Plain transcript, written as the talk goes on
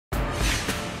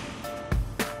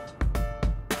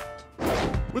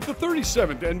With the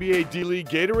 37th NBA D-League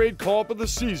Gatorade Call-Up of the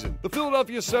season, the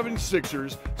Philadelphia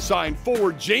 76ers signed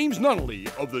forward James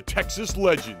Nunnally of the Texas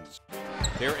Legends.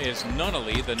 There is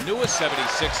Nunnally, the newest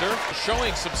 76er,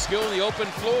 showing some skill in the open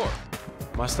floor.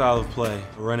 My style of play,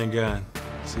 a run and gun.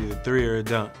 It's either three or a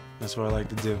dunk. That's what I like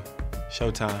to do.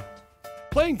 Showtime.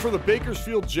 Playing for the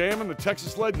Bakersfield Jam and the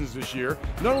Texas Legends this year,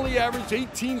 Nunnally averaged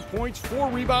 18 points, 4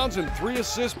 rebounds, and 3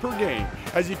 assists per game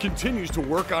as he continues to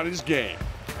work on his game.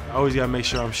 I always got to make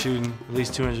sure I'm shooting at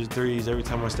least 200 threes every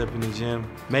time I step in the gym,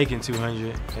 making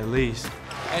 200 at least.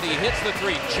 And he hits the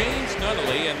three. James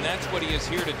Nunnally, and that's what he is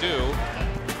here to do.